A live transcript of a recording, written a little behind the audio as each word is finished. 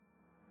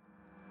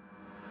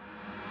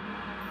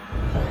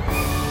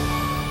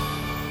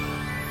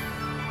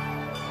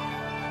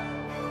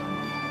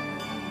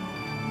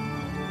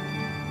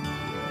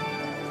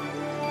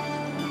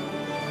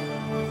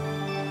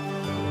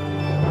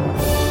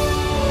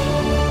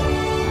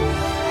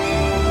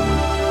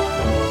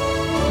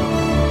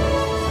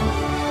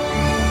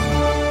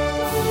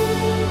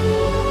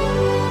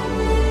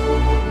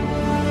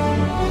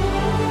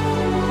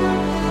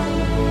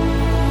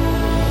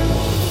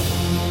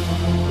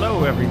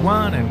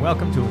everyone, and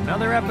welcome to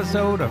another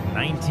episode of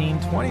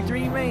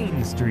 1923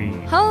 Main Street.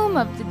 Home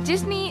of the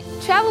Disney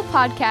Travel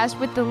Podcast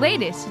with the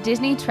latest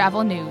Disney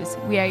travel news.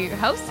 We are your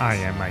hosts. I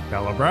am Mike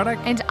Bello-Braddock.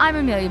 And I'm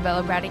Amelia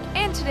Bello-Braddock,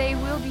 and today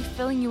we'll be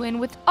filling you in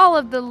with all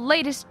of the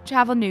latest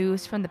travel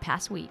news from the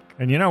past week.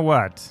 And you know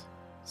what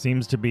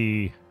seems to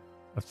be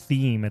a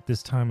theme at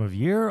this time of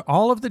year?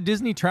 All of the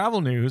Disney travel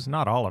news,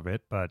 not all of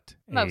it, but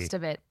Most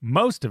of it.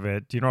 Most of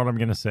it, do you know what I'm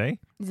going to say?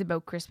 Is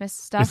about Christmas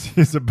stuff.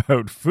 This is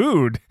about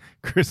food,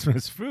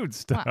 Christmas food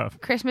stuff. Well,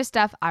 Christmas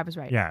stuff, I was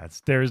right. Yeah,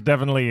 there's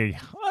definitely,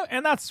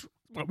 and that's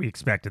what we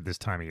expected this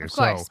time of year. Of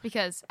course,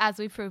 because as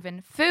we've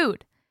proven,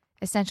 food,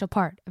 essential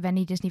part of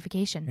any Disney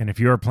vacation. And if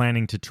you're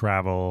planning to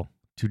travel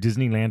to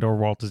Disneyland or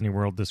Walt Disney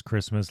World this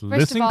Christmas,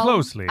 listen of all,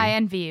 closely. I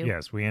envy you.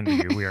 Yes, we envy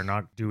you. We are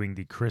not doing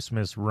the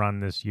Christmas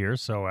run this year,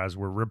 so as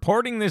we're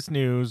reporting this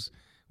news,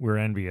 we're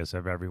envious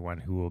of everyone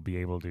who will be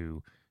able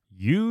to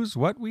use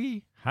what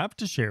we have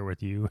to share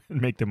with you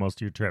and make the most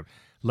of your trip.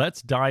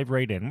 Let's dive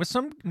right in with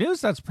some news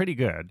that's pretty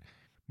good.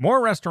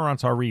 More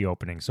restaurants are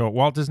reopening. So at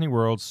Walt Disney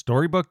World,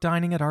 Storybook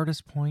Dining at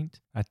Artist Point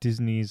at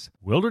Disney's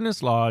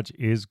Wilderness Lodge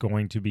is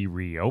going to be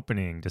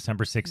reopening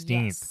December 16th.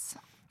 Yes.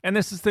 And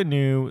this is the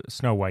new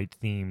Snow White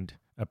themed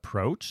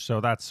approach,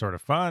 so that's sort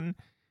of fun.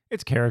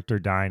 It's character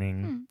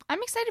dining.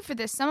 I'm excited for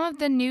this. Some of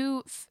the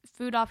new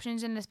food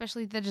options and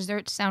especially the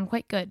desserts sound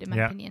quite good, in my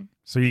opinion.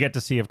 So you get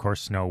to see, of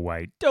course, Snow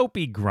White,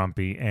 Dopey,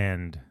 Grumpy,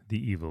 and the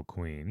Evil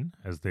Queen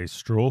as they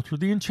stroll through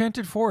the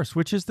Enchanted Forest,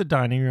 which is the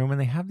dining room,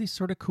 and they have these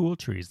sort of cool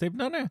trees. They've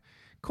done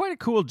quite a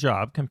cool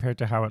job compared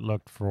to how it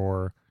looked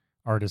for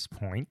Artist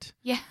Point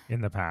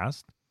in the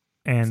past.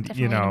 And, it's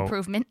definitely an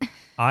improvement.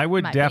 I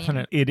would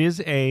definitely, it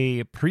is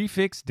a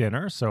prefix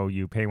dinner, so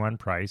you pay one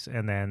price,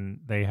 and then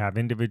they have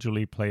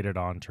individually plated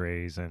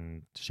entrees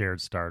and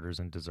shared starters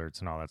and desserts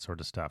and all that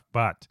sort of stuff.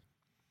 But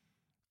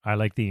I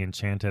like the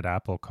Enchanted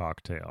Apple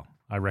cocktail.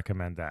 I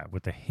recommend that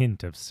with a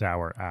hint of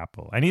sour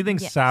apple. Anything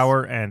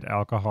sour and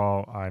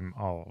alcohol, I'm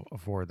all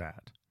for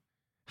that.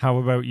 How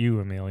about you,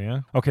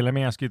 Amelia? Okay, let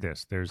me ask you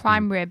this. There's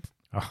prime rib.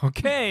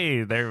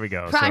 Okay, there we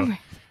go. Prime rib.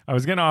 I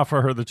was going to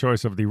offer her the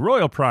choice of the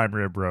Royal Prime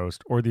Rib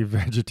Roast or the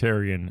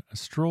Vegetarian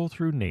Stroll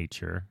Through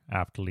Nature,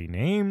 aptly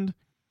named.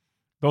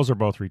 Those are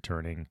both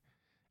returning,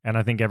 and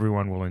I think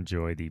everyone will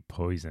enjoy the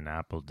Poison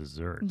Apple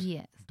Dessert.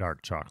 Yes.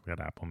 Dark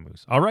Chocolate Apple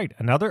Mousse. All right,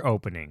 another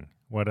opening.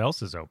 What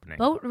else is opening?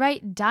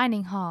 Boatwright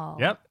Dining Hall.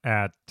 Yep,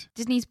 at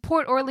Disney's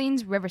Port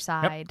Orleans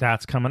Riverside. Yep,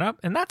 that's coming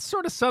up. And that's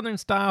sort of Southern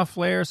style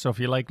flair. So if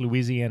you like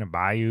Louisiana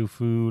Bayou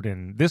food,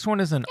 and this one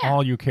is an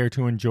all you care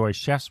to enjoy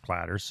chef's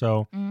platter.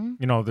 So,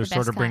 you know, they're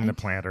sort of bringing the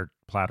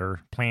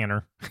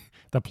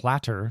the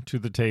platter to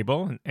the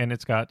table. And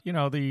it's got, you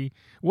know,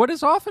 what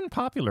is often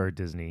popular at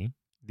Disney,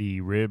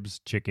 the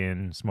ribs,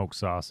 chicken, smoked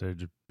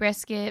sausage,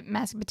 brisket,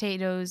 mashed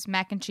potatoes,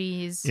 mac and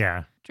cheese.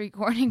 Yeah. Street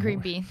corn and green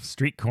beans.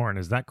 Street corn.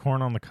 Is that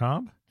corn on the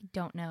cob? I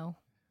don't know.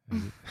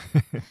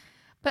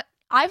 But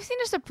I've seen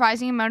a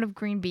surprising amount of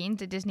green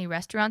beans at Disney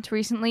restaurants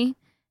recently,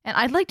 and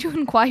I'd like to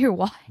inquire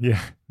why.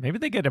 Yeah. Maybe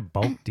they get a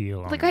bulk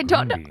deal on like, the I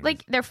don't know. green beans.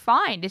 Like, they're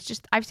fine. It's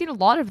just, I've seen a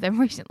lot of them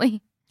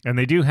recently. And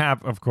they do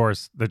have, of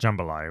course, the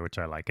jambalaya, which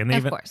I like. And they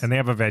Of course. And they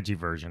have a veggie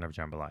version of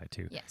jambalaya,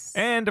 too. Yes.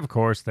 And, of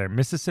course, their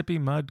Mississippi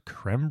Mud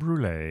Creme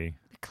Brulee.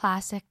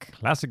 Classic.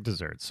 Classic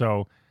dessert.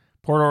 So,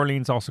 Port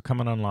Orleans also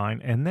coming online.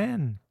 And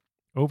then,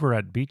 over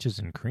at Beaches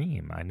and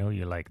Cream, I know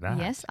you like that.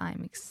 Yes,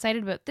 I'm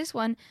excited about this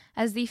one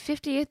as the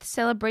 50th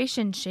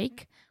Celebration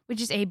Shake, which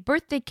is a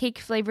birthday cake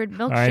flavored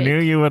milkshake. I knew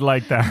you would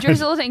like that.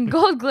 Drizzled in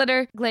gold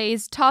glitter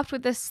glaze, topped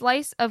with a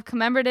slice of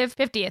commemorative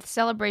 50th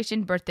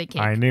Celebration birthday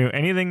cake. I knew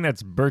anything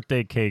that's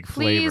birthday cake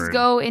flavored. Please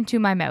go into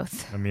my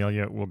mouth.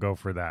 Amelia will go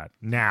for that.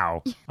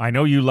 Now, I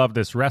know you love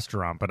this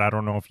restaurant, but I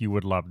don't know if you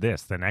would love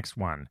this, the next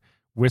one.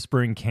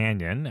 Whispering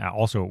Canyon,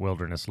 also at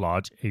Wilderness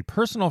Lodge, a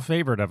personal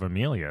favorite of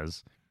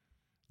Amelia's.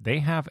 They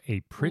have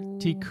a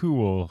pretty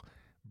cool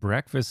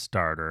breakfast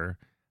starter.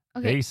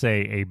 Okay. They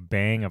say a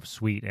bang of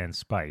sweet and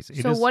spice.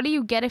 So what do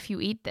you get if you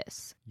eat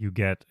this? You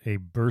get a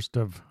burst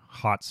of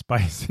hot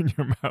spice in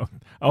your mouth.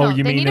 Oh, No,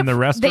 you mean in the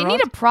restaurant? They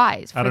need a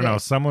prize for I don't know.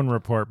 this. Someone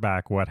report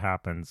back what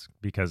happens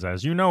because,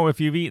 as you know,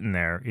 if you've eaten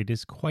there, it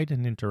is quite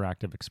an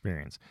interactive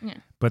experience. Yeah.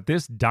 But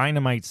this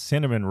dynamite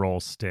cinnamon roll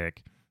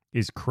stick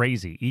is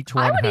crazy. Each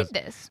one I would has, eat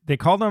this. They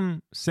call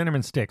them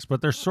cinnamon sticks,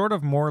 but they're sort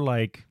of more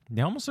like,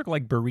 they almost look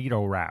like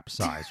burrito wrap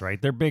size,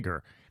 right? They're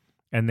bigger.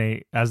 And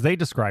they, as they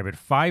describe it,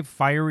 5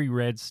 fiery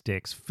red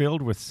sticks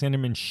filled with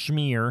cinnamon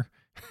schmear,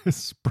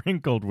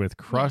 sprinkled with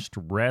crushed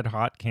red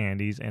hot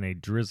candies and a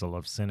drizzle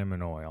of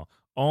cinnamon oil.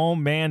 Oh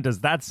man,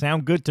 does that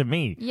sound good to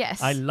me?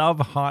 Yes. I love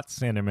hot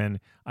cinnamon.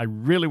 I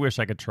really wish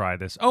I could try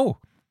this. Oh,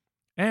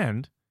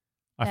 and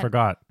I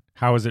forgot.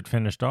 How is it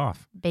finished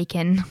off?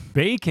 Bacon.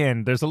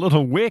 Bacon. There's a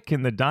little wick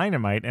in the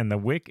dynamite, and the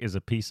wick is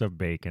a piece of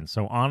bacon.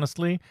 So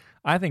honestly,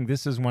 I think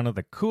this is one of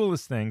the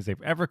coolest things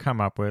they've ever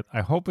come up with.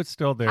 I hope it's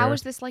still there. How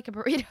is this like a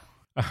burrito?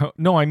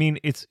 No, I mean,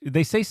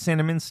 they say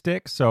cinnamon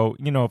stick. So,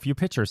 you know, if you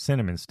picture a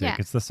cinnamon stick, Yeah.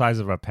 it's the size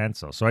of a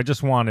pencil. So I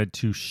just wanted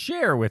to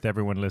share with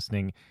everyone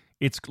listening,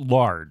 It's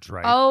large,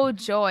 right? Oh,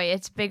 joy.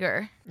 It's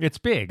bigger. It's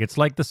big. It's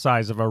like the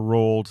size of a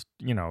rolled,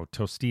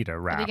 Tostita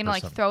wrap. Are they going to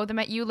like something. throw them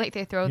at you like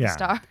they throw the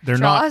They're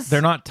straws?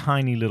 they're not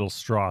tiny little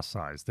straw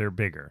size. They're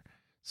bigger.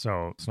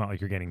 So it's not like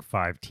you're getting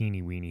 5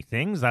 teeny weeny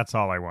things. That's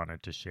all I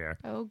wanted to share.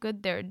 Oh,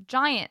 good. They're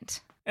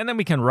giant. And then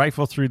we can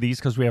rifle through these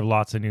because we have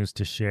lots of news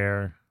to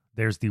share.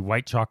 There's the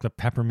white chocolate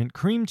peppermint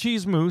cream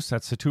cheese mousse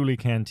at Satuli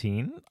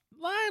Canteen.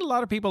 A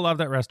lot of people love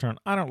that restaurant.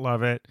 I don't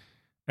love it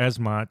as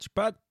much,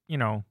 but,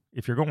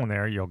 if you're going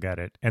there, you'll get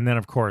it. And then,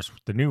 of course,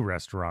 the new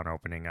restaurant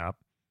opening up,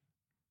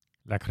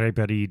 La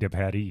Crêperie de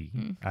Paris.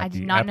 I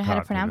do not know how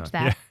to pronounce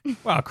that. Yeah.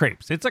 Well,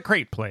 crepes. It's a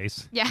crepe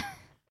place. Yeah.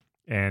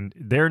 And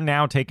they're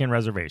now taking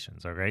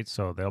reservations, okay?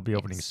 So they'll be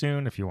opening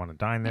soon. If you want to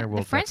dine there,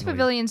 the France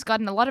Pavilion's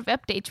gotten a lot of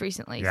updates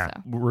recently. Yeah,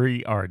 so.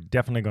 we are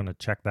definitely going to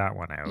check that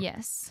one out.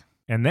 Yes.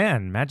 And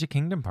then Magic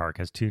Kingdom Park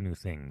has 2 new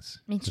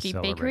things. Main Street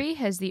Bakery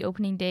has the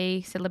opening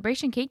day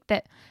celebration cake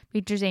that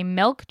features a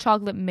milk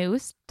chocolate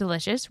mousse,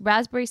 delicious,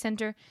 raspberry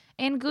center,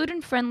 and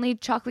gluten-friendly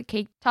chocolate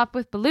cake topped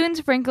with balloons,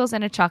 sprinkles,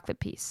 and a chocolate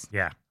piece.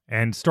 Yeah.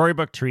 And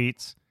Storybook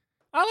Treats.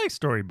 I like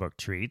Storybook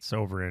Treats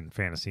over in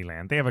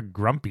Fantasyland. They have a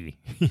Grumpy.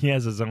 He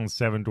has his own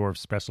 7 Dwarf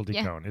specialty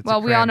cone. It's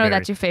we all know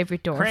that's your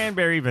favorite dwarf.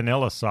 Cranberry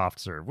vanilla soft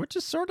serve, which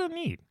is sort of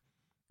neat.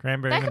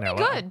 Cranberry vanilla. That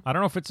could be good. I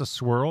don't know if it's a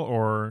swirl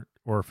or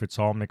if it's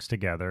all mixed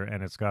together,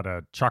 and it's got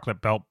a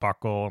chocolate belt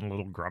buckle and a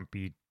little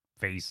Grumpy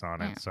face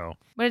on it. So,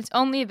 but it's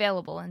only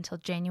available until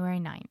January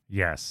 9th.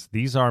 Yes,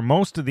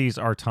 most of these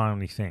are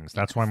tiny things.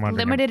 That's why I'm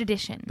wondering. Limited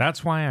edition.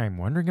 That's why I'm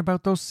wondering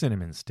about those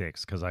cinnamon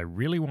sticks, because I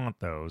really want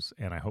those,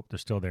 and I hope they're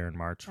still there in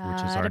March,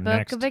 which is our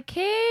next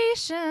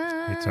vacation.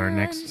 It's our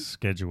next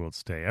scheduled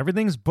stay.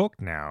 Everything's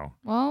booked now.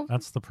 Well,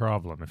 that's the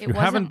problem. If you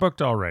haven't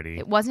booked already,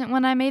 it wasn't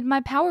when I made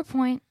my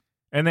PowerPoint.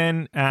 And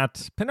then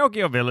at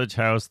Pinocchio Village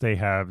House, they've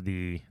had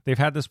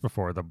this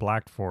before, the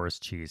Black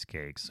Forest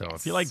cheesecake. So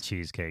if you like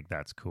cheesecake,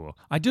 that's cool.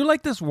 I do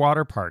like this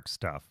water park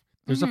stuff.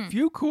 There's a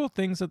few cool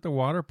things at the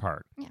water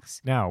park.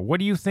 Yes. Now, what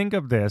do you think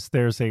of this?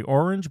 There's a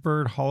Orange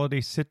Bird Holiday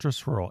Citrus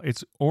Swirl.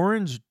 It's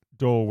orange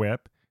Dole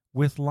Whip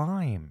with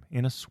lime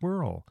in a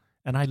swirl.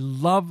 And I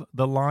love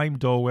the lime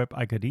Dole Whip.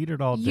 I could eat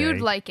it all day. You'd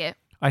like it.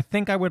 I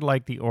think I would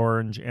like the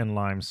orange and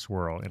lime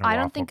swirl in a I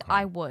don't think cone.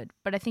 I would,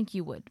 but I think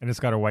you would. And it's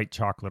got a white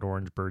chocolate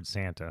orange bird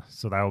Santa,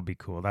 so that would be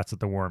cool. That's at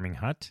the Warming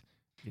Hut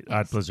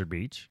at Blizzard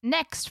Beach.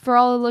 Next, for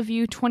all of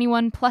you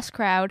 21 plus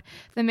crowd,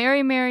 the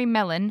Mary Mary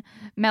Melon,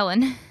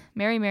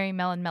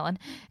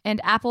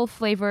 and apple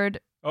flavored.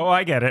 Oh,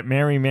 I get it.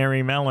 Mary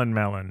Mary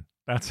Melon.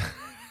 That's.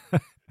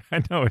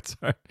 I know, it's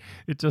hard.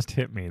 It just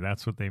hit me.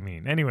 That's what they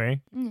mean.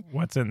 Anyway,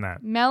 what's in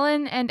that?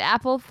 Melon and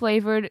apple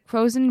flavored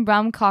frozen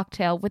rum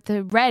cocktail with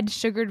the red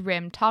sugared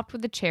rim topped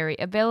with a cherry,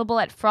 available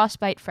at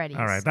Frostbite Freddy's.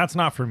 All right, that's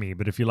not for me,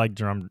 but if you like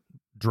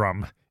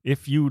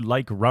if you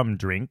like drum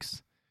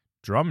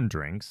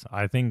drinks,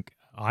 I think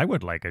I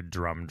would like a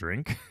drum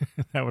drink.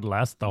 That would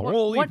last the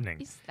whole evening.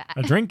 What is that?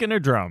 A drink and a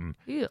drum.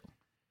 Ew.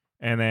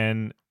 And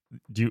then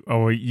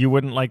you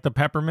wouldn't like the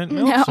peppermint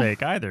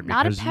milkshake either,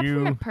 because not a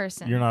peppermint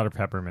person. You're not a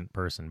peppermint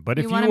person. But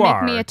if you want to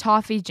make me a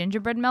toffee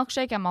gingerbread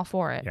milkshake, I'm all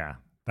for it. Yeah,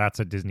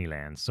 that's at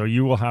Disneyland. So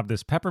you will have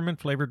this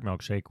peppermint flavored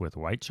milkshake with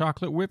white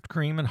chocolate whipped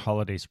cream and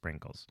holiday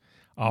sprinkles.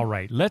 All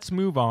right, let's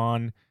move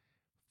on.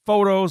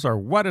 Photos are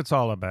what it's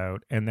all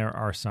about, and there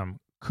are some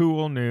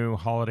cool new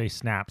holiday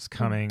snaps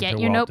coming. Get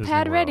to your Walt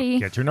notepad Disney World. ready.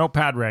 Get your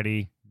notepad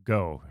ready.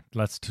 Go.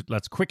 Let's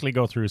quickly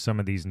go through some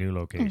of these new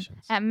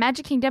locations. At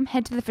Magic Kingdom,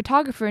 head to the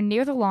photographer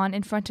near the lawn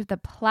in front of the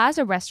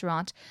Plaza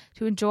restaurant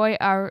to enjoy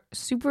our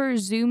super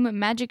zoom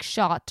magic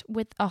shot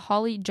with a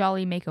holly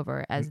jolly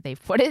makeover, as they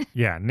put it.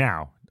 Yeah,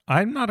 now,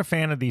 I'm not a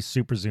fan of these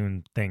super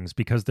zoom things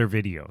because they're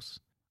videos.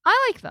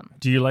 I like them.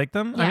 Do you like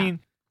them? Yeah. I mean,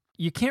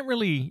 you can't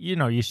really,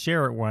 you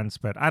share it once,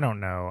 but I don't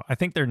know. I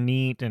think they're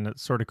neat and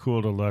it's sort of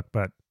cool to look,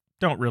 but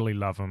don't really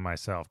love them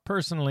myself.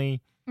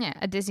 Personally, yeah,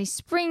 at Disney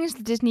Springs,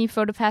 the Disney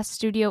PhotoPass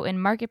Studio in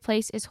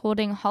Marketplace is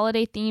holding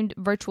holiday-themed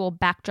virtual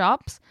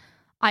backdrops.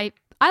 I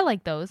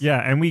like those. Yeah,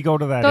 and we go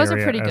to that those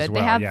area are pretty as good.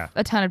 well. They have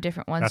a ton of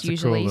different ones. That's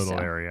usually. That's a cool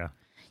little area.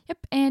 Yep,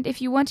 and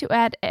if you want to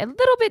add a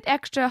little bit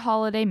extra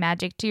holiday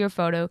magic to your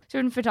photo,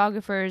 certain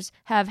photographers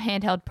have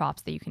handheld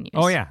props that you can use.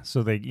 Oh, yeah.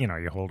 So they, you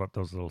hold up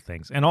those little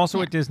things. And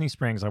also at Disney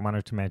Springs, I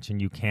wanted to mention,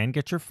 you can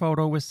get your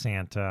photo with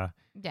Santa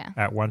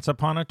at Once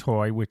Upon a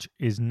Toy, which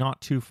is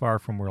not too far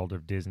from World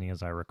of Disney,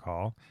 as I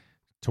recall,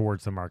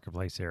 towards the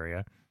Marketplace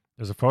area.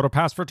 There's a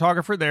PhotoPass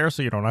photographer there,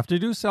 so you don't have to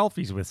do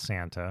selfies with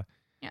Santa.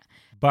 Yeah.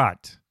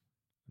 But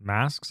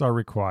masks are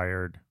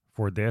required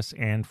for this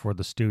and for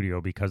the studio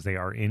because they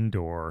are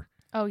indoor.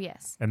 Oh,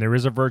 yes. And there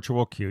is a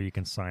virtual queue you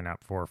can sign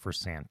up for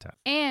Santa.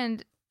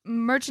 And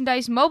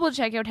merchandise mobile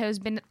checkout has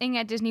been a thing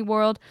at Disney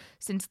World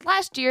since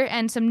last year,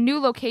 and some new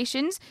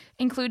locations,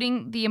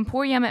 including the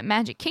Emporium at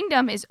Magic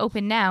Kingdom, is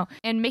open now,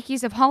 and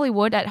Mickey's of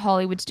Hollywood at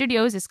Hollywood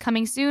Studios is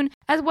coming soon,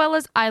 as well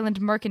as Island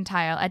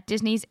Mercantile at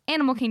Disney's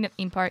Animal Kingdom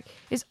theme park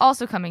is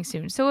also coming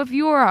soon. So if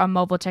you are a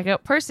mobile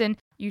checkout person,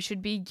 you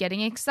should be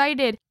getting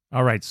excited.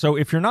 All right. So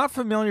if you're not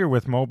familiar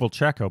with mobile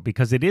checkout,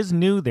 because it is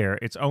new there,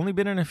 it's only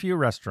been in a few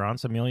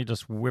restaurants. Amelia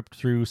just whipped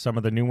through some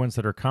of the new ones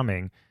that are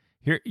coming.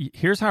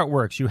 Here's how it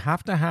works. You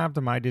have to have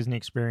the My Disney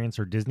Experience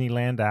or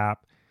Disneyland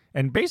app.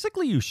 And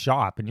basically you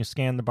shop and you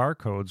scan the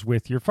barcodes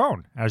with your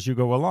phone as you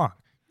go along.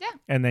 Yeah.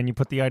 And then you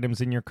put the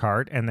items in your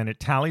cart and then it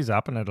tallies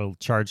up and it'll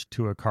charge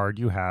to a card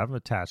you have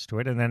attached to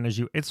it. And then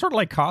it's sort of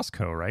like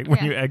Costco, right?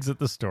 When you exit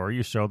the store,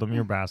 you show them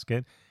your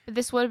basket. But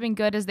this would have been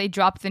good as they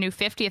dropped the new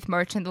 50th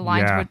merch and the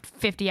lines were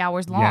 50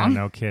 hours long. Yeah,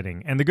 no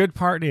kidding. And the good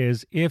part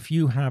is if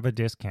you have a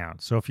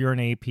discount. So if you're an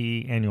AP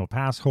annual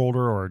pass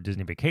holder or a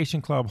Disney Vacation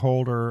Club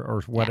holder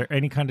or whatever,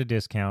 any kind of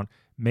discount,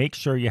 make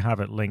sure you have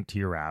it linked to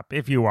your app.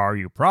 If you are,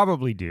 you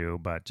probably do,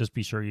 but just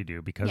be sure you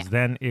do because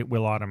then it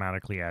will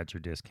automatically add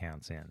your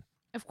discounts in.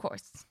 Of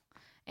course.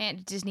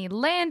 And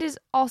Disneyland is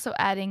also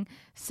adding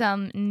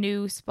some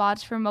new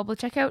spots for mobile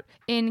checkout,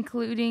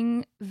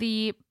 including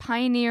the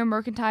Pioneer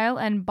Mercantile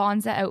and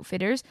Bonza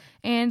Outfitters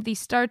and the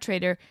Star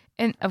Trader.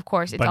 And, of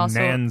course, it's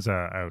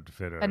Bonanza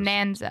Outfitters.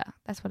 Bonanza.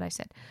 That's what I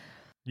said.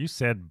 You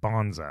said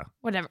Bonza.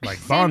 Whatever. Like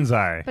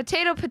bonsai.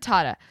 Potato.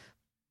 Potato.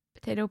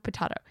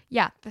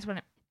 Yeah, that's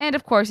what And,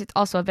 of course, it's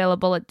also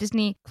available at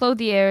Disney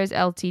Clothiers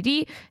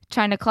Ltd.,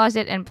 China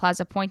Closet, and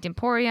Plaza Point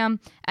Emporium,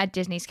 at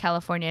Disney's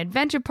California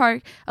Adventure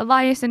Park,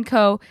 Elias &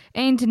 Co.,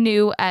 and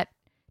new at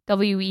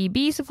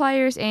WEB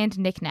Suppliers and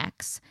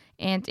Knickknacks,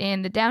 and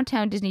in the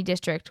downtown Disney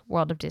district,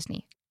 World of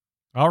Disney.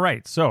 All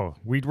right, so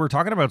we were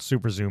talking about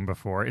Super Zoom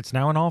before. It's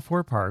now in all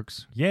 4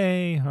 parks.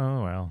 Yay!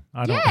 Oh, well.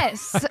 I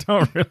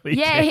don't really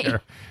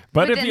care.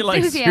 But With if you like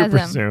enthusiasm.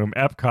 Super Zoom,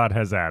 Epcot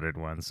has added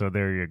one, so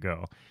there you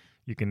go.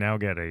 You can now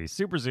get a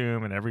Super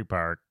Zoom in every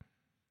park.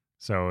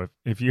 So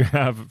if you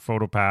have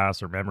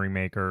PhotoPass or Memory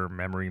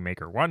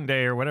Maker One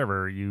Day or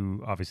whatever,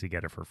 you obviously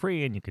get it for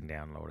free and you can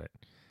download it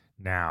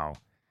now.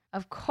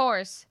 Of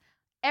course,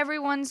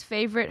 everyone's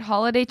favorite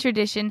holiday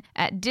tradition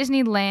at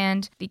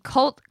Disneyland, the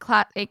cult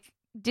classic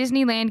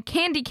Disneyland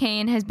candy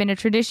cane has been a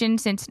tradition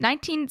since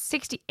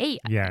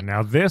 1968. Yeah,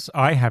 now this,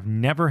 I have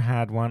never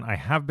had one. I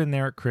have been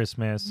there at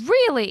Christmas.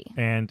 Really?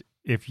 And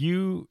if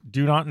you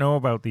do not know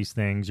about these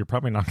things, you're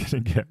probably not going to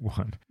get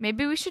one.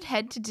 Maybe we should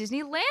head to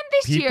Disneyland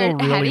this year,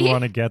 People really Addie.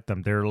 want to get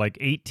them. They're like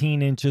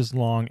 18 inches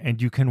long, and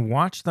you can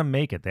watch them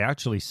make it. They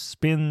actually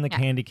spin the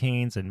candy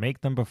canes and make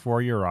them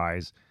before your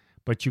eyes,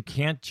 but you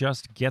can't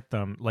just get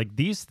them. Like,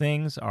 these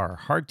things are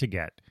hard to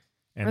get.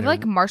 And Are they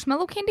like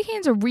marshmallow candy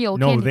canes or real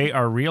candy canes? No, they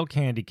are real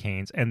candy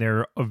canes, and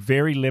they're a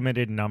very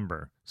limited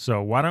number.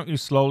 So why don't you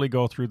slowly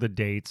go through the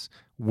dates,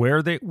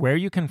 where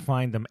you can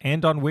find them,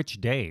 and on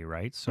which day,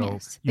 right? So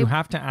you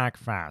have to act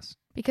fast.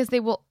 Because they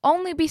will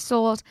only be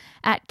sold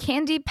at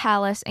Candy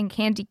Palace and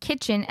Candy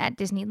Kitchen at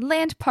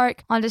Disneyland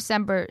Park on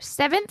December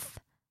 7th,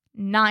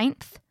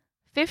 9th,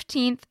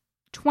 15th,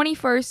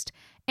 21st,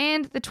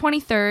 and the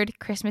 23rd,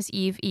 Christmas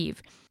Eve.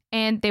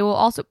 And they will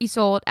also be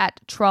sold at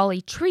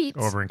Trolley Treats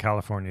over in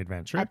California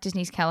Adventure at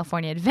Disney's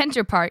California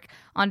Adventure Park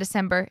on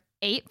December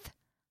 8th,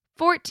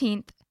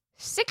 14th,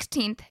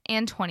 16th,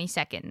 and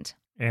 22nd.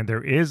 And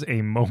there is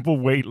a mobile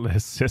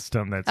waitlist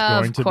system that's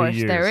going to be used. Of course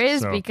there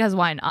is, because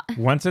why not?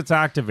 Once it's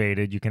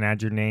activated, you can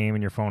add your name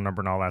and your phone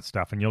number and all that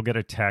stuff, and you'll get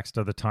a text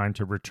of the time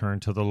to return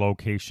to the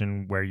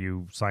location where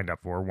you signed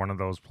up for, one of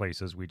those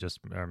places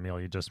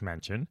Amelia just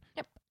mentioned.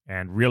 Yep.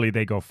 And really,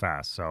 they go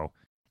fast, so...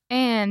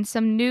 And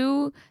some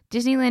new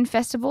Disneyland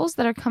festivals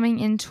that are coming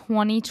in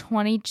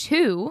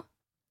 2022.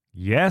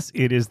 Yes,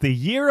 it is the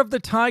year of the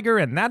tiger,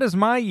 and that is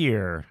my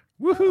year.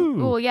 Woohoo!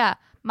 Well, yeah.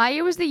 My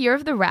year was the year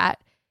of the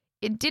rat.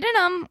 It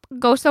didn't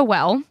go so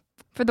well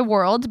for the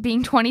world,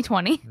 being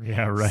 2020.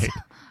 Yeah, right.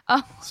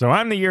 So, so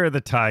I'm the year of the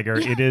tiger.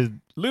 Yeah. It is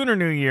Lunar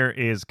New Year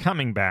is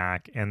coming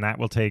back, and that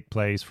will take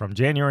place from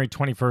January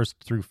 21st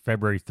through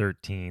February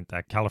 13th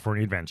at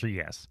California Adventure,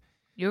 yes.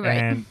 You're right.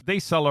 And they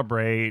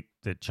celebrate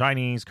the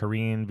Chinese,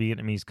 Korean,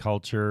 Vietnamese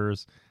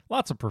cultures,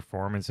 lots of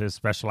performances,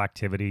 special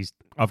activities,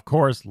 of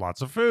course,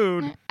 lots of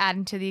food.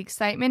 Adding to the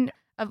excitement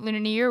of Lunar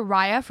New Year,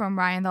 Raya from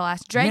Raya and the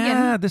Last Dragon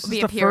Yeah, this will is be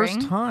the appearing.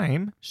 first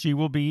time she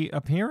will be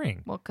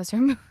appearing. Well, because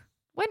when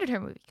did her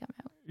movie come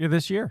out? Yeah,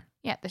 this year.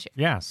 Yeah, this year.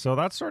 Yeah, so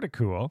that's sort of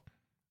cool.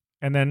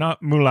 And then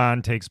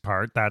Mulan takes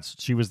part.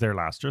 She was there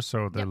last year,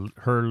 so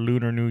her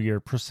Lunar New Year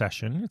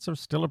procession, it's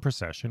still a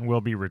procession, will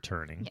be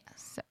returning.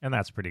 Yes. And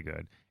that's pretty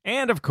good.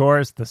 And, of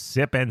course, the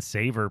Sip and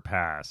Savor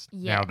Pass.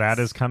 Yes. Now, that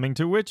is coming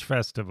to which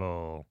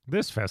festival?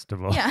 This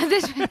festival.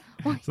 Yeah,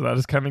 So that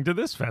is coming to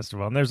this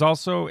festival. And there's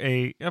also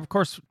of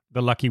course,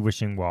 the Lucky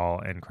Wishing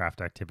Wall and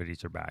craft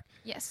activities are back.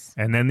 Yes.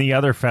 And then the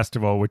other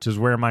festival, which is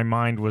where my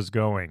mind was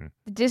going.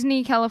 The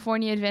Disney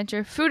California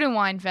Adventure Food and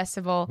Wine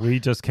Festival. We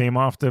just came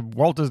off the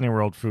Walt Disney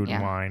World Food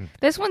and Wine.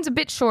 This one's a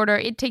bit shorter.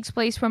 It takes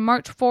place from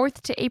March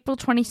 4th to April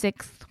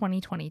 26th,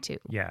 2022.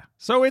 Yeah.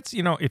 So it's,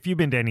 if you've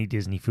been to any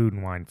Disney Food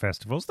and Wine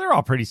festivals, they're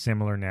all pretty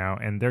similar now,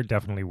 and they're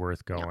definitely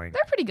worth going. Yeah,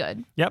 they're pretty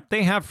good. Yep.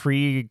 They have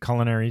free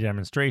culinary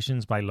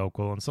demonstrations by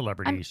local and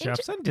celebrity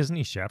chefs and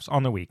Disney chefs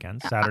on the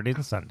weekends, Saturdays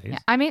and Sundays. Yeah,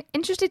 I'm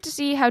interested to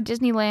see how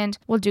Disneyland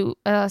will do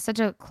such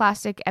a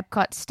classic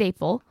Epcot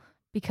staple,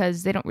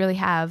 because they don't really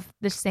have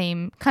the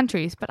same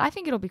countries, but I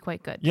think it'll be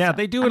quite good. Yeah, So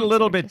they do I'm it a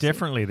little excited bit to see.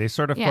 differently. They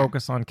sort of Yeah.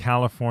 focus on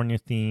California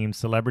themed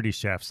celebrity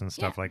chefs and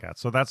stuff like that.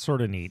 So that's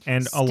sort of neat.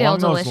 And Still along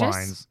delicious. those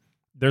lines,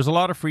 there's a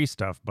lot of free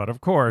stuff, but of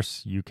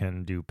course you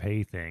can do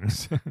pay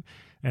things.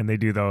 And they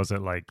do those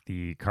at like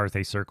the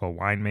Carthay Circle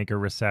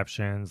winemaker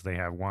receptions. They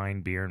have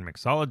wine, beer, and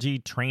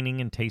mixology, training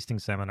and tasting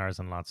seminars,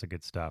 and lots of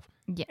good stuff.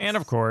 Yes. And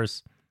of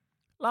course,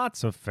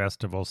 lots of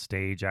festival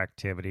stage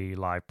activity,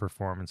 live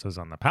performances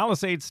on the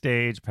Palisades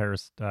stage,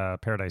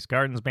 Paradise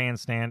Gardens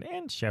bandstand,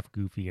 and Chef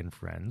Goofy and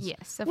friends.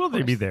 Yes, of Will course.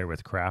 they be there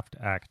with craft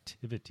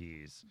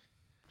activities?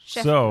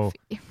 Chef So-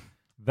 Goofy.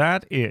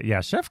 That is,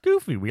 yeah, Chef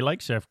Goofy. We like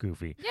Chef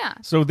Goofy. Yeah.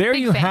 So there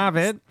Big you have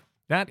fans. it.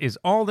 That is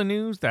all the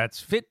news that's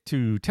fit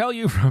to tell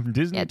you from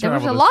Disney Yeah, there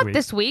was Travel a lot week.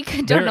 this week.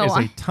 Don't There know is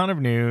why. a ton of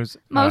news.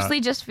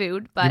 Mostly just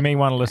food, but You may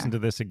want to listen to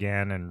this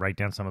again and write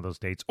down some of those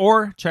dates,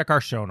 or check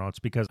our show notes,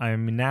 because I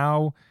am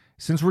now,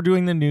 since we're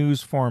doing the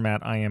news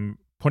format, I am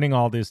putting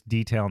all this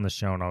detail in the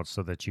show notes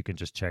so that you can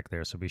just check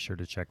there. So be sure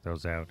to check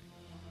those out.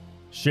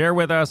 Share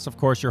with us, of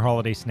course, your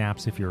holiday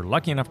snaps if you're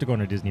lucky enough to go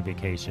on a Disney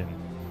vacation.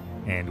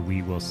 And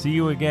we will see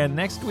you again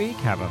next week.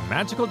 Have a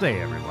magical day,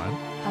 everyone.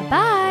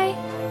 bye.